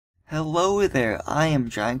Hello there, I am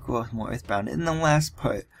GiantGrotle with more EarthBound. In the last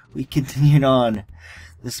part, we continued on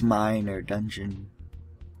this mine or dungeon.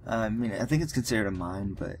 I think it's considered a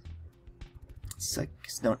mine, but it's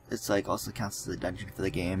like also counts as a dungeon for the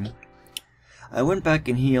game. I went back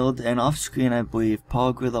and healed, and off screen I believe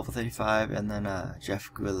Paul grew level 35, and then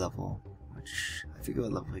Jeff grew a level, which I forget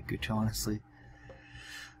what level he grew to, honestly.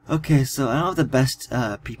 Okay, so I don't have the best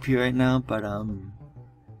PP right now, but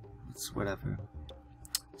it's whatever.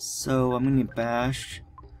 So I'm gonna bash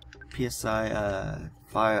PSI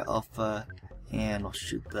fire alpha, and I'll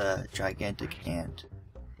shoot the gigantic ant.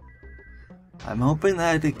 I'm hoping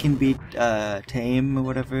that it can be tame or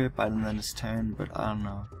whatever by the end of this turn, but I don't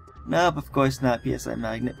know. Nope, of course not. PSI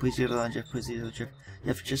magnet. Please do it on Jeff. Please do it on Jeff.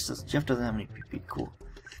 Jeff doesn't have any PP. Cool.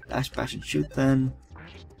 Bash and shoot then.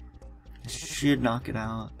 Should knock it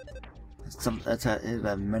out. That's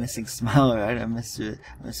a menacing smile, right? I misread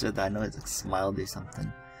that. I know it's like smiled or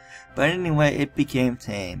something. But anyway, it became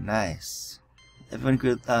tame. Nice. Everyone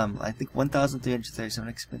grew, I think 1,337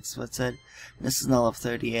 experience is what it said. This is now level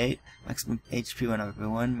 38. Maximum HP went up by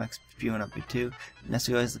 1, max PP went up by 2. And this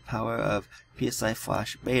realized the power of PSI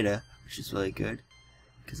Flash Beta, which is really good.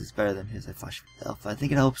 Because it's better than PSI Flash Alpha. I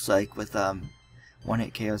think it helps like with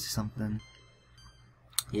one-hit KOs or something.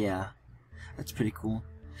 Yeah. That's pretty cool.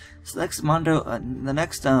 So the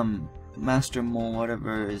next Master Mole,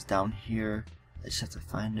 whatever, is down here. I just have to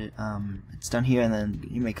find it. It's down here, and then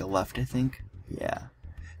you make a left, I think. Yeah.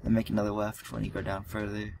 Then make another left when you go down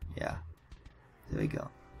further. Yeah. There we go.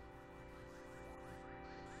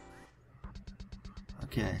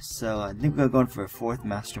 Okay, so I think we're going for a fourth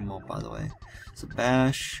Master Mole, by the way. So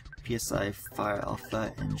bash, PSI fire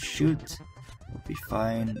alpha, and shoot. We'll be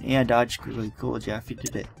fine. Yeah, dodge, really cool, Jeff, you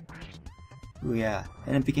did it. Ooh, yeah.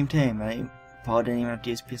 And it became tame, right? Paul didn't even have to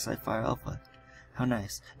use PSI fire alpha. How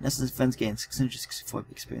nice. Nestle's defense gained 664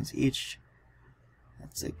 experience each.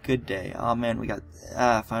 That's a good day. Oh man, we got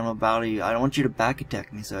final battle. I don't want you to back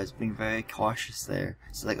attack me, so I was being very cautious there.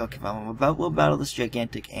 So like, okay, fine, we'll battle this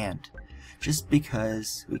gigantic ant. Just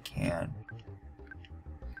because we can.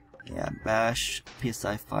 Yeah, bash,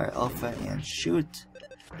 PSI fire alpha, and shoot.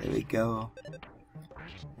 There we go.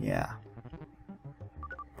 Yeah.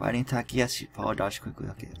 Fighting attack, yes, Paul dodge quickly.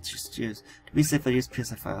 Okay, let's just use, to be safe, I'll use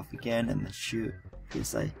PSI fire alpha again, and then shoot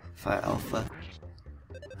PSI fire alpha.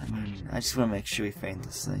 I mean, I just want to make sure we feint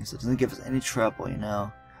this thing so it doesn't give us any trouble, you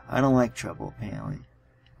know? I don't like trouble, apparently.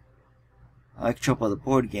 I like trouble with the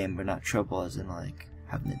board game, but not trouble as in, like,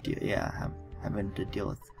 having to deal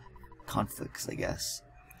with conflicts, I guess.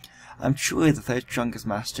 I'm truly the third strongest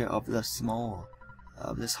master of this mole.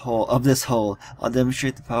 Of this hole. I'll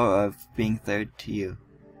demonstrate the power of being third to you.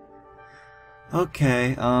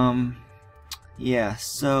 Okay, yeah,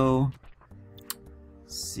 so,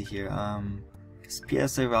 let's see here,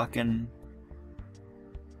 PSI rockin'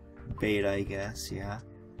 beta, I guess, yeah.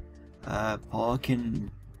 Paul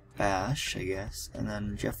can bash, I guess, and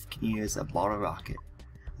then Jeff can use a bottle rocket.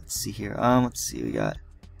 Let's see here, let's see, we got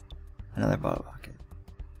another bottle rocket.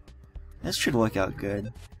 This should work out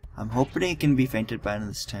good. I'm hoping it can be feinted by the end of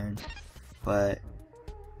this turn, but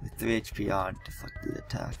with 3 HP on, deflect the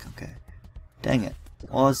attack, okay. Dang it.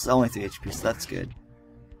 Well, it's only 3 HP, so that's good.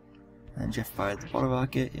 And Jeff fired the bottle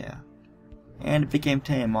rocket, yeah. And it became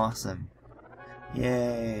tame, awesome.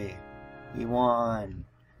 Yay! We won!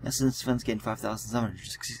 Nestle's defense gained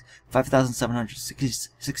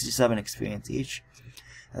 5,767 experience each.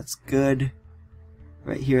 That's good.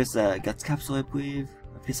 Right here is the Guts Capsule, I believe.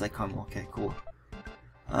 A piece like caramel, okay, cool.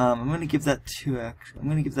 I'm gonna give that to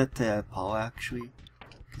Paul, actually.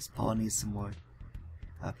 Because Paul needs some more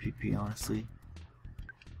PP, honestly.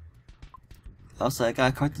 Also, I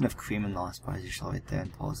got a carton of cream in the last part, as you saw right there in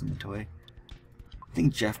Paul's inventory. I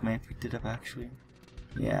think Jeff may have picked it up, actually.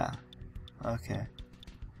 Yeah. Okay.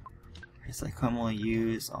 Here's like I'm gonna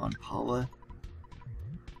use on Paula.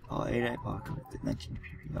 Paula 8, Paula 19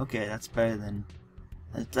 PP. Okay, that's better than.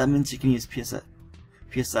 That means you can use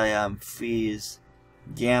PSI freeze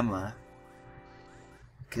gamma.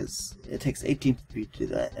 Because it takes 18 PP to do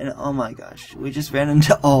that. And oh my gosh, we just ran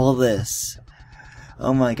into all this.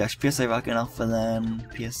 Oh my gosh, PSI rocket alpha, then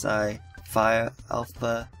PSI fire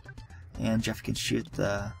alpha. And Jeff can shoot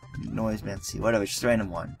the noise man. See, whatever, just a random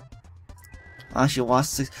one. She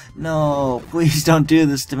lost 6. No, please don't do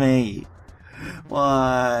this to me.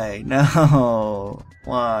 Why? No.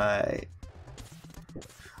 Why?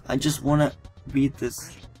 I just wanna beat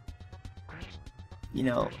this. You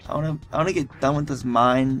know, I wanna get done with this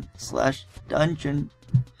mine/dungeon,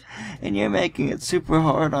 and you're making it super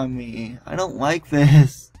hard on me. I don't like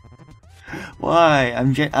this. Why?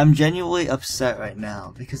 I'm genuinely upset right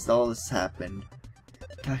now because all this happened.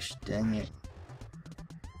 Gosh dang it.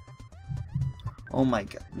 Oh my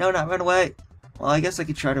god. No, not run away! Well, I guess I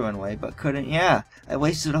could try to run away, but couldn't. Yeah, I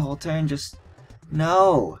wasted a whole turn just...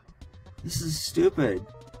 No! This is stupid.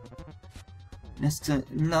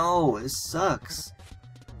 No, this sucks.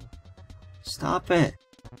 Stop it.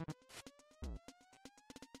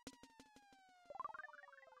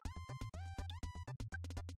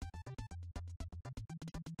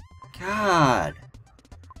 God.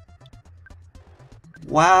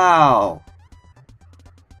 Wow.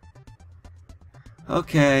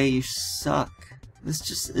 Okay, you suck. This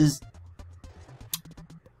just is...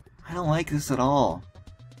 I don't like this at all.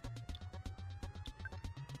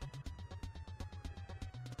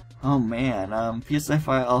 Oh man, PSI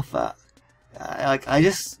Fire Alpha.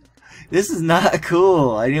 This is not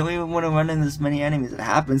cool. I didn't even want to run into this many enemies. It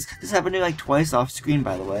happens. This happened to me like twice off screen,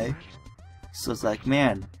 by the way. So it's like,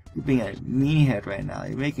 man, you're being a meathead right now.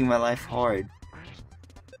 You're making my life hard.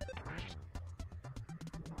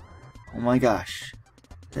 Oh my gosh.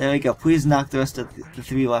 There we go. Please knock the rest of the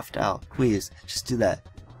 3 left out. Please, just do that.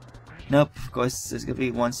 Nope, of course, there's gonna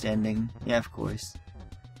be 1 standing. Yeah, of course.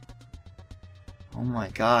 Oh my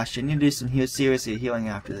gosh, I need to do some serious healing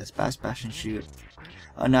after this. Bash and shoot.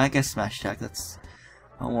 Oh no, I guess smash attack, that's...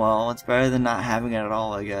 Oh well, it's better than not having it at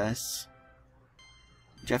all, I guess.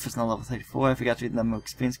 Jeff is now level 34, I forgot to read the number of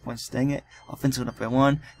experience points staying it. Offense went up by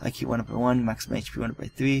 1, IQ went up by 1, maximum HP went up by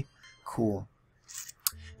 3. Cool.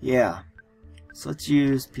 Yeah. So let's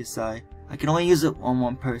use PSI. I can only use it on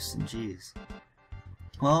 1 person, jeez.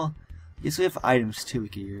 Well, I guess we have items too we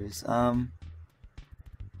could use.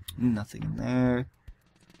 Nothing in there.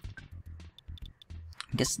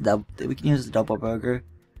 I guess we can use the double burger.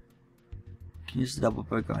 We can use the double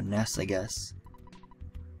burger on Ness, I guess.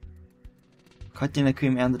 Cartina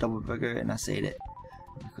cream and the double burger, and I ate it.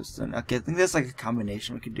 Okay, I think there's like a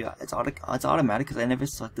combination we could do. It's automatic because I never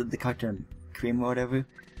selected the carton cream or whatever.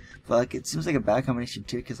 But like, it seems like a bad combination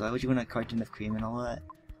too, because why would you want a carton of cream and all that?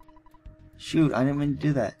 Shoot, I didn't mean to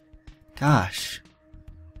do that. Gosh.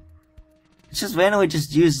 It's just randomly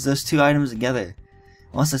just used those 2 items together.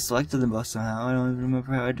 Once I selected them both somehow, I don't even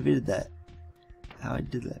remember how I did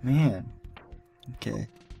that. Man. Okay.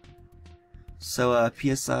 So,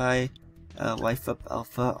 PSI, Life Up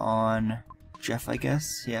Alpha on Jeff, I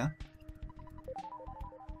guess, yeah.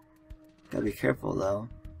 Gotta be careful though.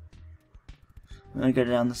 I'm gonna go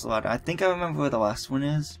down this ladder. I think I remember where the last one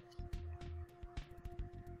is.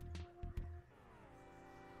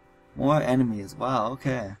 More enemies, wow,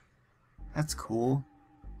 okay. That's cool.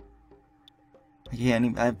 Yeah, I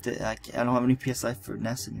don't have any PSI for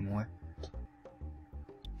Ness anymore.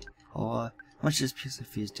 Oh, how much does PSI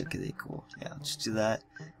fees do? Okay, cool. Yeah, let's do that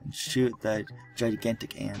and shoot that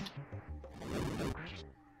gigantic ant.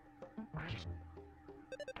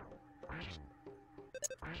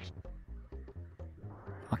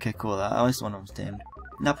 Okay, cool. I always want to stand.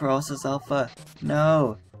 Not Paralysis Alpha.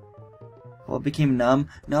 No. Well, it became numb.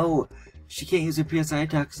 No, she can't use her PSI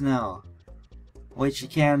attacks now. Wait, she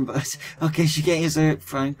can, but okay, she can't use her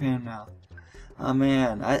frying pan now. Oh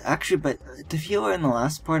man, but the healer in the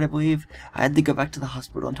last part, I believe, I had to go back to the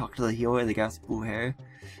hospital and talk to the healer, the guy with blue hair,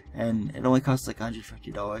 and it only cost like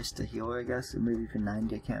 $150 to heal her, I guess, or maybe even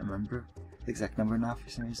 90. I can't remember the exact number now for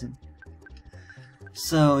some reason.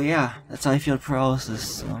 So yeah, that's how I feel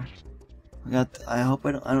paralysis. So I hope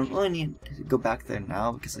I don't really need to go back there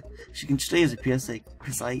now because like she can still use her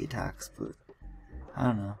PSI attacks, but I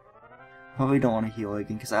don't know. Probably don't want to heal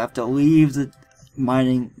again because I have to leave the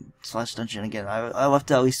mining/dungeon again. I left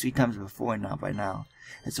it at least 3 times before now. By now,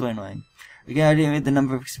 it's really annoying. Again, I didn't read the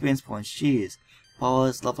number of experience points. Jeez.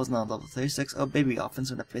 Paula's level's now level 36. Oh baby, offense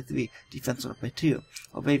went up by 3. Defense went up by 2.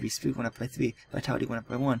 Oh baby, speed went up by 3. Vitality went up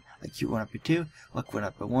by 1. IQ went up by 2. Luck went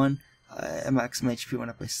up by 1. Maximum HP went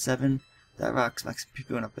up by 7. That rocks. Maximum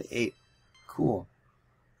PP went up by 8. Cool.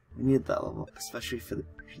 We need that level, especially for the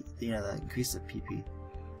the increase of PP.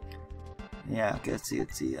 Yeah, okay, let's see.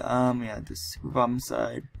 Yeah, the super bomb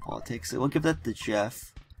side. Paul takes it. We'll give that to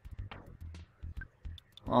Jeff.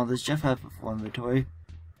 Oh, does Jeff have a full inventory?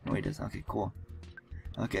 No, he doesn't. Okay, cool.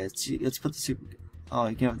 Okay, let's put the super. Oh,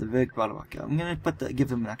 you can have the big bottle rocket. I'm gonna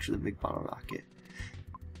give him actually the big bottle rocket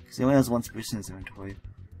because he only has 1 space in his inventory.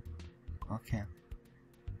 Okay,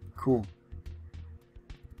 cool.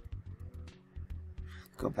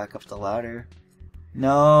 Go back up the ladder.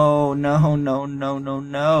 No. Look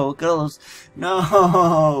at all those.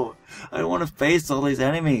 No! I don't want to face all these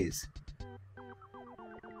enemies.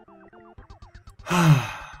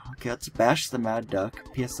 Okay, let's bash the Mad Duck.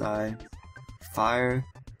 PSI. Fire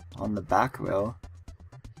on the back row.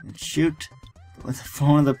 And shoot with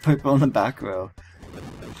one of the purple on the back row.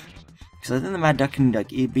 Because I think the Mad Duck can like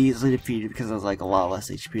be easily defeated because there's like a lot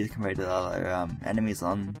less HP compared to the other enemies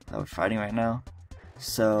that we're fighting right now.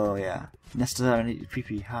 So yeah, Nest doesn't have any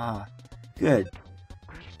PP. Ha, good.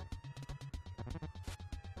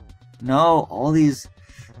 No, all these.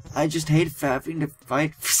 I just hate having to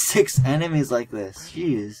fight 6 enemies like this.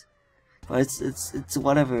 Jeez. But it's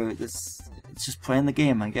whatever. It's just playing the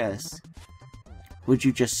game, I guess. Would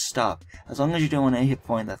you just stop? As long as you don't want a hit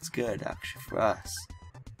point, that's good actually for us.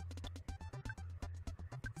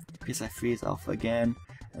 Because I freeze Alpha again,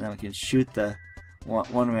 and then we can shoot the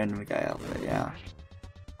one random guy out there. Yeah.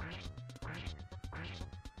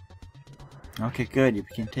 Okay, good. You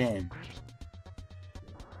became tame.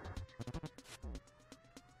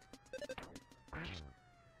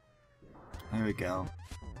 There we go.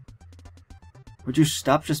 Would you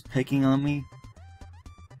stop just picking on me?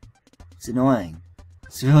 It's annoying.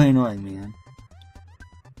 It's really annoying, man.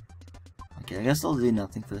 Okay, I guess I'll do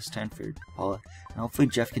nothing for this turn for Paula. And hopefully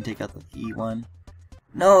Jeff can take out the E1.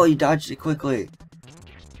 No, he dodged it quickly.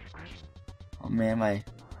 Oh man,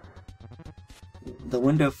 the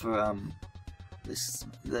window for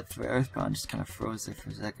for EarthBound just kind of froze there for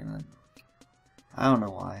a second. I don't know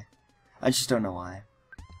why. I just don't know why.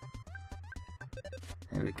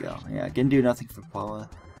 There we go. Yeah, I can do nothing for Paula.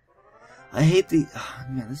 I hate the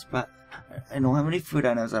man. This bot. I don't have any food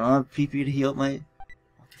items. I don't have PP to heal my. Okay,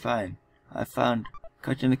 fine. I found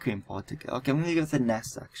cooking the cream pot. Okay, I'm gonna give it the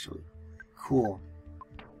nest actually. Cool.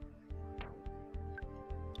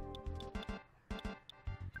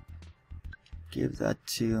 Give that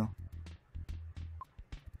to.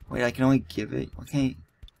 Wait, I can only give it. Okay,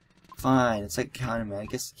 fine. It's like counting me. I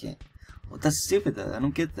guess you can't. Well, that's stupid though. I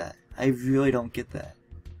don't get that. I really don't get that.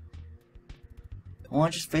 I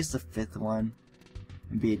want to just face the 5th one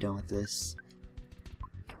and be done with this.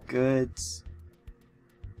 Goods.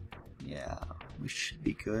 Yeah, we should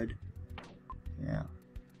be good. Yeah.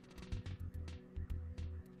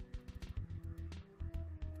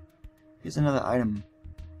 Here's another item.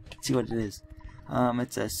 Let's see what it is.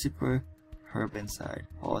 It's a super herb inside.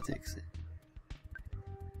 Paula takes it.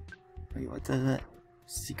 Wait, what does that?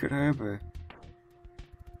 Secret herb or?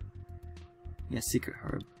 Yeah, secret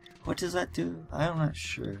herb. What does that do? I'm not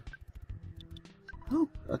sure. Oh,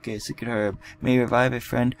 okay, secret herb may revive a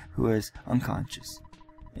friend who is unconscious.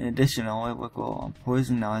 In addition, only work well on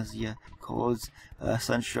poison, nausea, colds,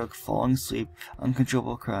 sunstroke, falling asleep,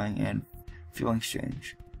 uncontrollable crying, and feeling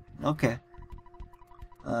strange. Okay.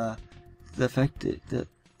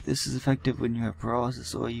 This is effective when you have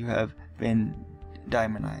paralysis or you have been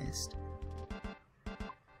demonized.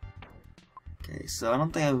 Okay, so I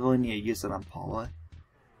don't think I really need to use it on Paula,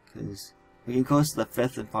 because we can close to the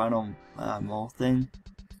 5th and final mole thing.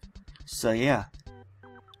 So yeah.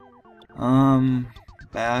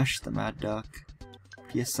 Bash the Mad Duck.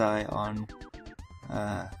 PSI on.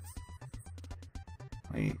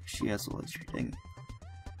 Wait, she has a HP. Dang it.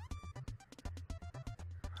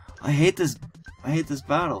 I hate this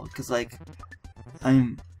battle because like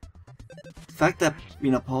the fact that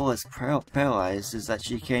Paula is paralyzed is that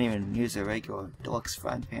she can't even use a regular deluxe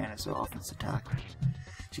frying pan as her offense attack.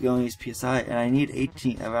 She can only use PSI, and I need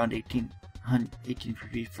around 18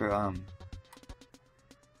 PP for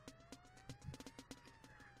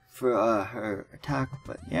her attack.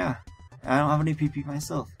 But yeah, I don't have any PP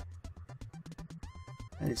myself.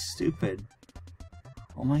 That is stupid.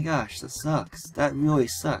 Oh my gosh, that sucks. That really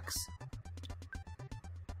sucks.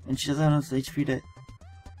 And she doesn't have enough HP to.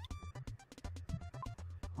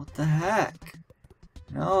 What the heck?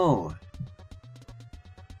 No.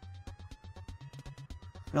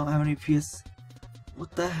 I don't have any PS.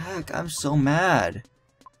 What the heck? I'm so mad.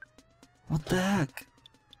 What the heck?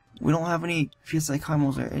 We don't have any PSI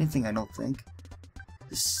combos or anything, I don't think.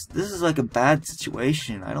 This is like a bad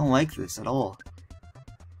situation. I don't like this at all.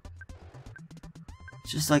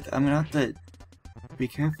 It's just like, I'm gonna have to be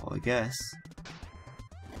careful, I guess.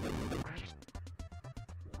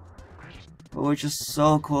 But we're just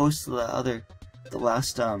so close to the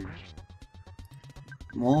last,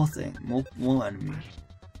 mole enemy.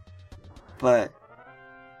 But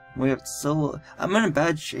we have I'm in a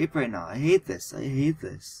bad shape right now. I hate this. I hate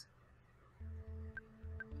this.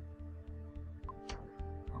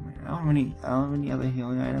 Oh man, I don't have any other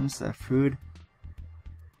healing items that are food.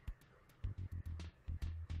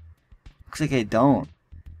 Looks like I don't.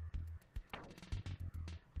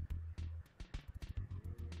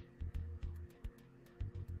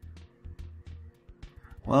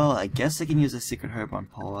 Well, I guess I can use a secret herb on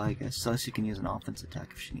Paula, I guess, so she can use an offense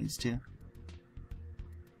attack if she needs to.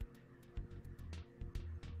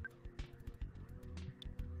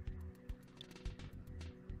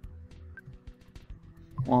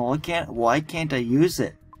 Well, why can't I use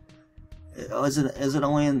it? Is it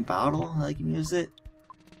only in battle that I can use it?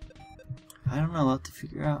 I don't know. I'll have to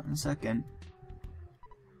figure out in a second.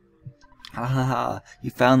 Hahaha,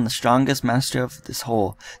 you found the strongest master of this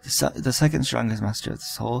hole. The second strongest master of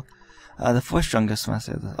this hole. The fourth strongest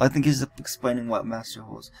master of this. I think he's explaining what master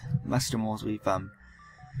moles we've battled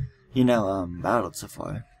so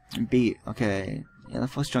far. Beat. Okay. Yeah, the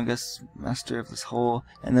fourth strongest master of this hole,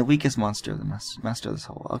 and the weakest monster of the master of this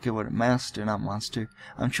hole. Okay, what master, not monster.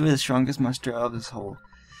 I'm truly the strongest master of this hole.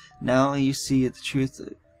 Now you see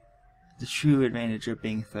the true advantage of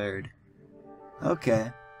being third.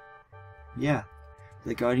 Okay. Yeah.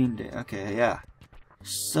 The Guardian Day. Okay, yeah.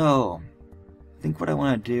 So, I think what I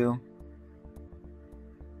want to do.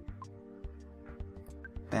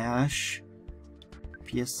 Bash.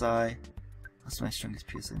 PSI. That's my strongest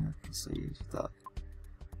PSI. So you thought.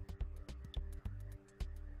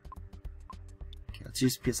 Okay, let's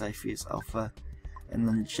use PSI Fuse Alpha. And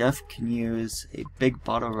then Jeff can use a big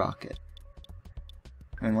bottle rocket.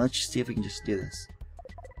 And let's just see if we can just do this.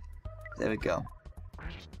 There we go.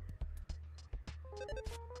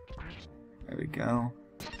 There we go.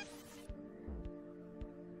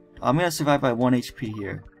 I'm gonna survive by 1 HP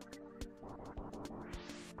here.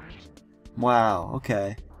 Wow,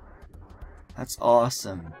 okay. That's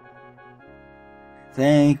awesome.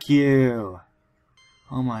 Thank you!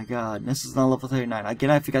 Oh my god, this is not level 39.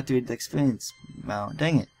 Again, I forgot to read the experience amount.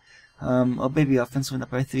 Dang it. Oh baby, offense went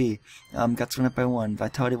up by 3. Guts went up by 1.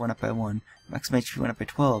 Vitality went up by 1. Maximum HP went up by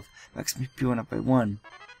 12. Maximum HP went up by 1.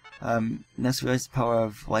 Next we realized the power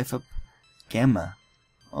of life up Gamma.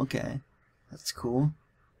 Okay. That's cool.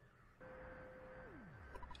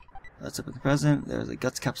 Let's open the present. There's a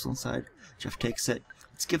Guts capsule inside. Jeff takes it.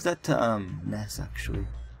 Let's give that to Ness actually.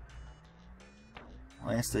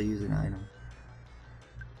 I have to use an item.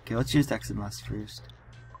 Okay, let's use Eximus first.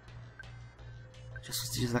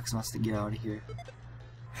 Just use Eximus to get out of here.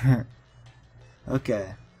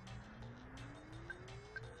 Okay.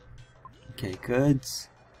 Okay, goods.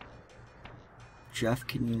 Jeff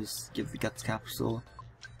can give the Guts capsule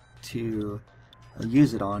to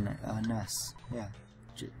use it on Ness. Yeah.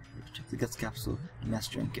 Check the Guts capsule. Ness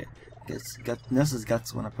drink it. Ness's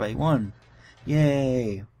Guts went up by 1.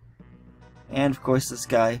 Yay! And of course, this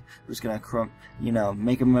guy who's gonna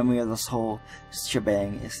make a memory of this whole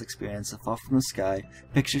shebang, this experience, a fall from the sky.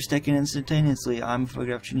 Pictures taken instantaneously. I'm a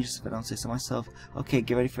photograph genius if I don't say so myself. Okay,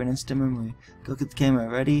 get ready for an instant memory. Go look at the camera.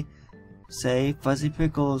 Ready? Say Fuzzy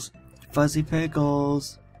Pickles. Fuzzy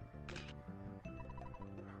Pickles.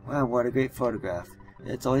 Wow, what a great photograph.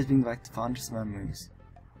 It's always bringing back the fondest memories.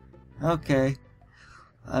 Okay.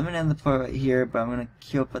 I'm gonna end the part right here, but I'm gonna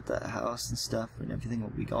queue up at the house and stuff, and everything will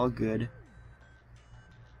be all good.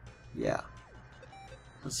 Yeah.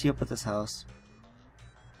 Let's queue up at this house.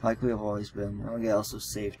 Like we have always been. I'm gonna also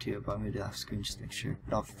save too, but I'm gonna do off screen just to make sure.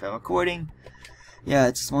 Not for recording. Yeah,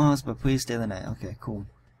 it's a small house, but please stay the night. Okay, cool.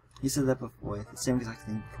 He said that before. The same exact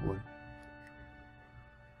thing before.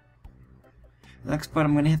 The next part,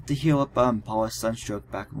 I'm gonna have to heal up Paula's sunstroke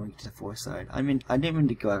back when we get to the foresight. I mean, I didn't mean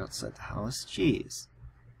to go outside the house. Jeez.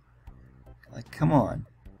 Like, come on.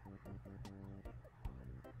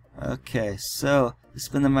 Okay, so this has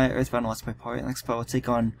been my EarthBound Let's Play part. Next part, we'll take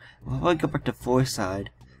on. We'll probably go back to Foresight.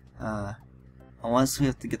 Unless we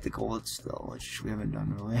have to get the gold still, which we haven't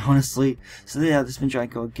done really, honestly. So yeah, this has been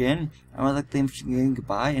GiantGrotle again. I would like to thank you again.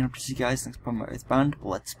 Goodbye, and hope to see you guys next part of my EarthBound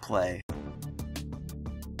Let's Play.